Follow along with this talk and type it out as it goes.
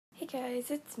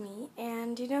guys, it's me,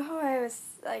 and you know how I was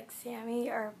like Sammy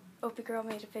or Opie Girl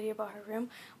made a video about her room?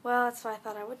 Well, that's what I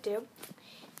thought I would do.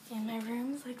 And my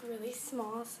room's like really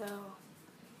small, so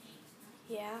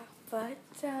yeah, but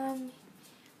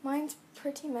mine's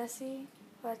pretty messy,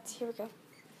 but here we go.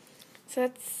 So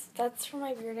that's for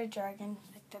my bearded dragon,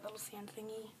 like that little sand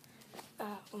thingy.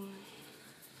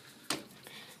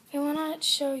 I want to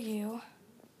show you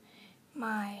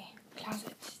my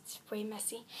closet. It's way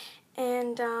messy.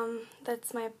 And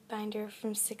that's my binder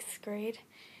from 6th grade.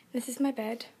 This is my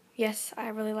bed. Yes, I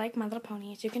really like My Little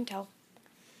Pony, as you can tell.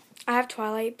 I have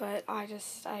Twilight, but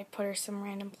I put her some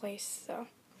random place, so.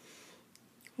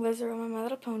 Those are all My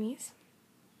Little Ponies.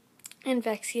 And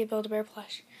Vexia Build-A-Bear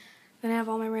plush. Then I have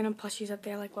all my random plushies up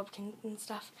there, like Webkins and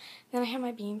stuff. Then I have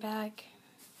my beanbag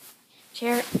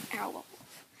chair. Ow.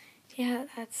 Yeah,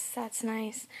 that's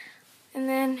nice. And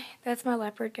then that's my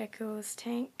leopard gecko's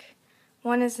tank.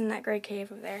 One is in that gray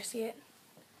cave over there. See it?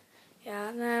 Yeah,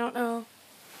 and I don't know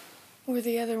where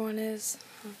the other one is.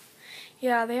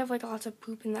 Yeah, they have like lots of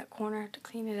poop in that corner. I have to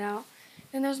clean it out.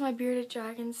 Then there's my bearded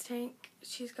dragon's tank.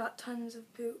 She's got tons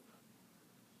of poop.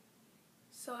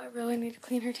 So I really need to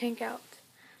clean her tank out.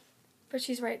 But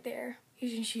she's right there.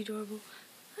 Isn't she adorable?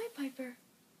 Hi, Piper.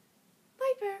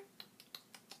 Piper.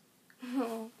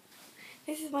 Oh.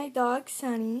 This is my dog,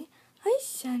 Sunny. Hi,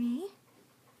 Sunny.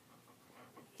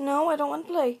 No, I don't want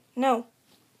to play. No.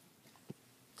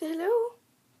 Say hello.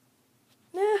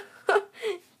 No.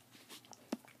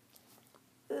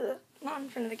 Ugh, not in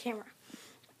front of the camera.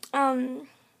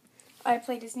 I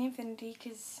play Disney Infinity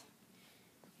because,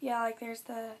 yeah, like there's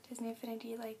the Disney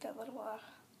Infinity, like that little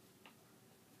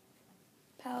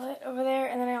palette over there,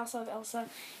 and then I also have Elsa.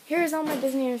 Here's all my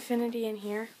Disney Infinity in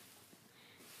here.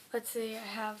 Let's see, I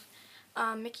have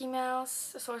Mickey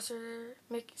Mouse, Sorcerer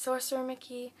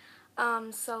Mickey,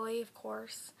 Sully, of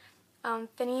course,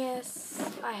 Phineas,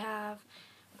 I have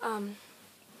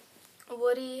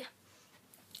Woody,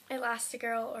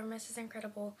 Elastigirl or Mrs.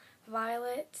 Incredible,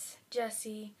 Violet,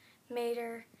 Jessie,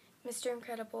 Mater, Mr.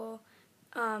 Incredible,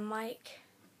 Mike,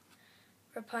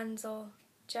 Rapunzel,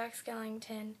 Jack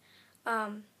Skellington,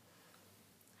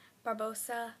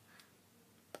 Barbossa,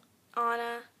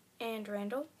 Anna, and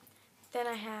Randall. Then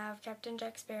I have Captain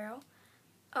Jack Sparrow,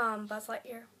 Buzz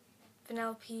Lightyear,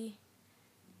 Vanellope,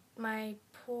 my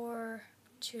poor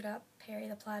chewed up Perry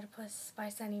the Platypus by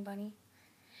Sunny Bunny,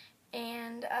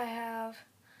 and I have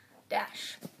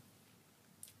Dash.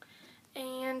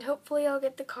 And hopefully I'll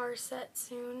get the car set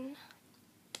soon.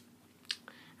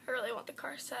 I really want the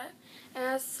car set.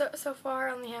 And so far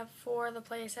I only have 4 of the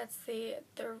play sets. The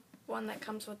one that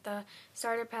comes with the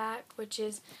starter pack, which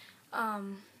is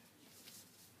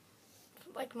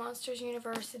like Monsters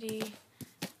University,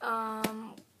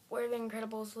 Where the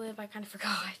Incredibles Live, I kind of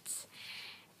forgot,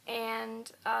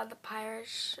 and the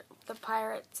Pirates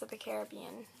of the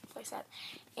Caribbean playset.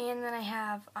 And then I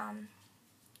have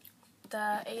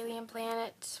the Alien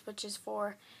Planet, which is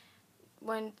for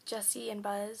when Jessie and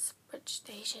Buzz, which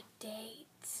they should date.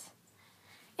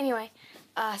 Anyway,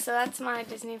 so that's my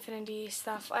Disney Infinity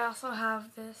stuff. I also have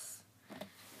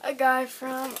a guy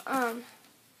from oh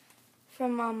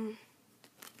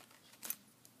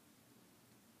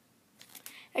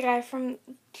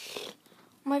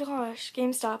my gosh,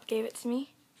 GameStop gave it to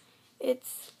me.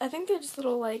 I think they're just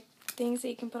little like things that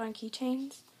you can put on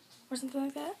keychains or something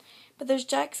like that. But there's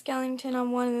Jack Skellington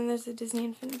on one, and then there's a Disney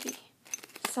Infinity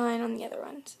sign on the other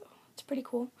one, so it's pretty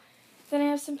cool. Then I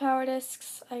have some power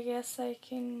discs. I guess I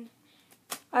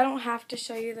don't have to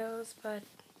show you those, but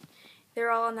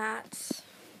they're all in that.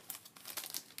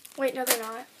 Wait, no, they're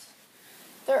not.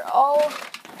 They're all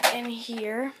in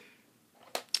here.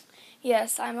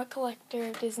 Yes, I'm a collector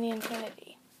of Disney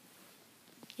Infinity.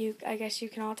 I guess you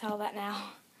can all tell that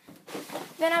now.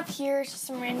 Then up here is just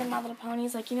some random My Little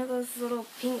Ponies, like, you know those little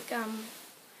pink,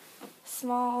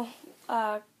 small,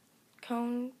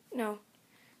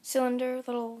 cylinder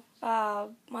little, My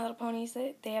Little Ponies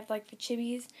that they have, like, the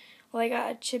chibis. Well, I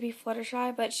got a chibi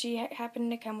Fluttershy, but she happened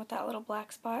to come with that little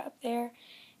black spot up there,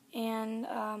 and,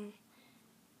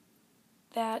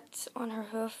 that on her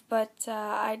hoof, but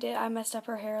I messed up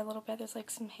her hair a little bit. There's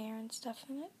like some hair and stuff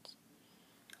in it.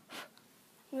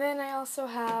 Then I also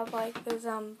have like those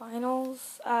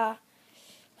vinyls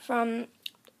from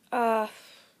let's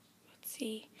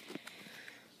see.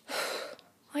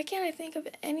 Why can't I think of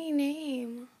any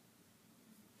name?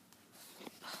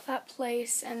 That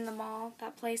place in the mall,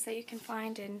 that place that you can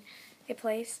find in a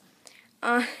place.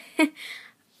 Not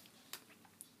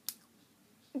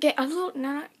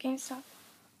GameStop.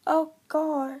 Oh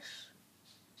gosh.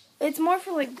 It's more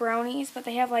for like brownies, but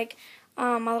they have like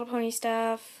My Little Pony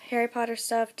stuff, Harry Potter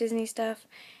stuff, Disney stuff,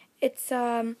 It's,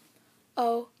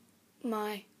 oh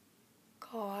my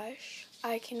gosh.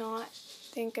 I cannot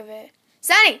think of it.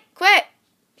 Sunny, quit!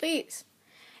 Please.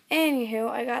 Anywho,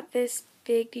 I got this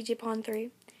big DJ Pawn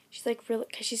 3. She's like really,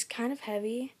 because she's kind of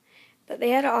heavy. But they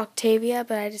had an Octavia,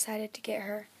 but I decided to get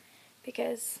her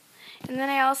because. And then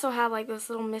I also have like this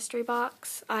little mystery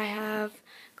box. I have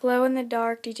Glow in the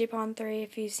Dark, DJ Pawn 3,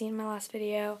 if you've seen my last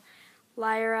video,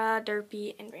 Lyra,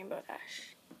 Derpy, and Rainbow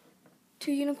Dash.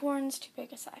 2 unicorns to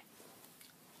pick a side.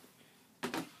 So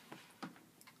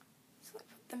I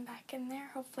put them back in there.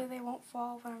 Hopefully they won't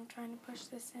fall when I'm trying to push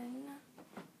this in.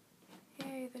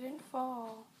 Yay, they didn't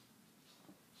fall.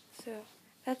 So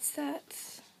that's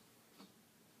that.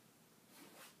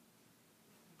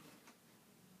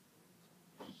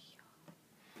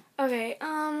 Okay,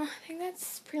 I think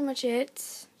that's pretty much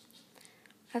it.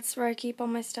 That's where I keep all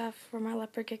my stuff for my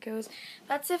leopard geckos.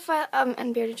 That's if I,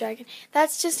 and bearded dragon.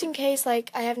 That's just in case,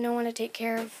 like, I have no one to take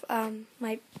care of,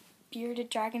 my bearded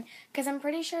dragon. Because I'm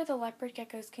pretty sure the leopard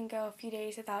geckos can go a few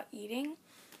days without eating.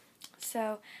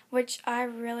 So, which I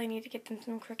really need to get them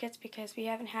some crickets because we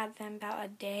haven't had them about a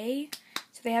day.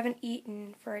 So they haven't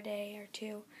eaten for a day or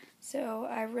two. So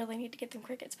I really need to get them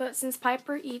crickets. But since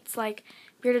Piper eats, like,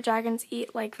 bearded dragons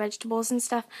eat, like, vegetables and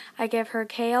stuff, I give her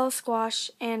kale,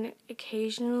 squash, and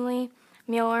occasionally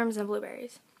mealworms and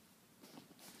blueberries.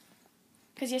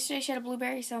 Because yesterday she had a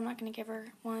blueberry, so I'm not going to give her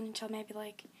one until maybe,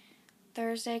 like,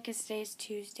 Thursday, because today's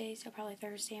Tuesday, so probably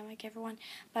Thursday I might give her one.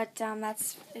 But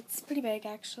it's pretty big,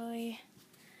 actually.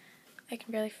 I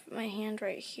can barely fit my hand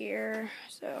right here,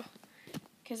 so,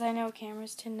 because I know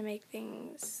cameras tend to make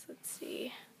things, let's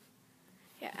see.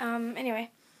 Yeah, anyway,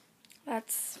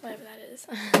 that's whatever that is.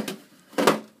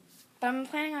 But I'm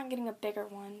planning on getting a bigger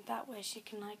one. That way she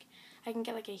can, like, I can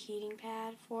get, like, a heating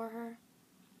pad for her.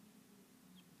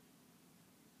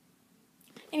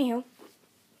 Anywho,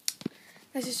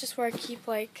 this is just where I keep,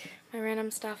 like, my random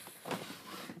stuff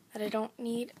that I don't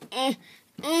need.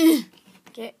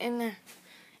 Get in there.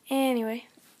 Anyway,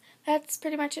 that's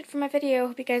pretty much it for my video.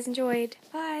 Hope you guys enjoyed.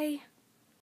 Bye!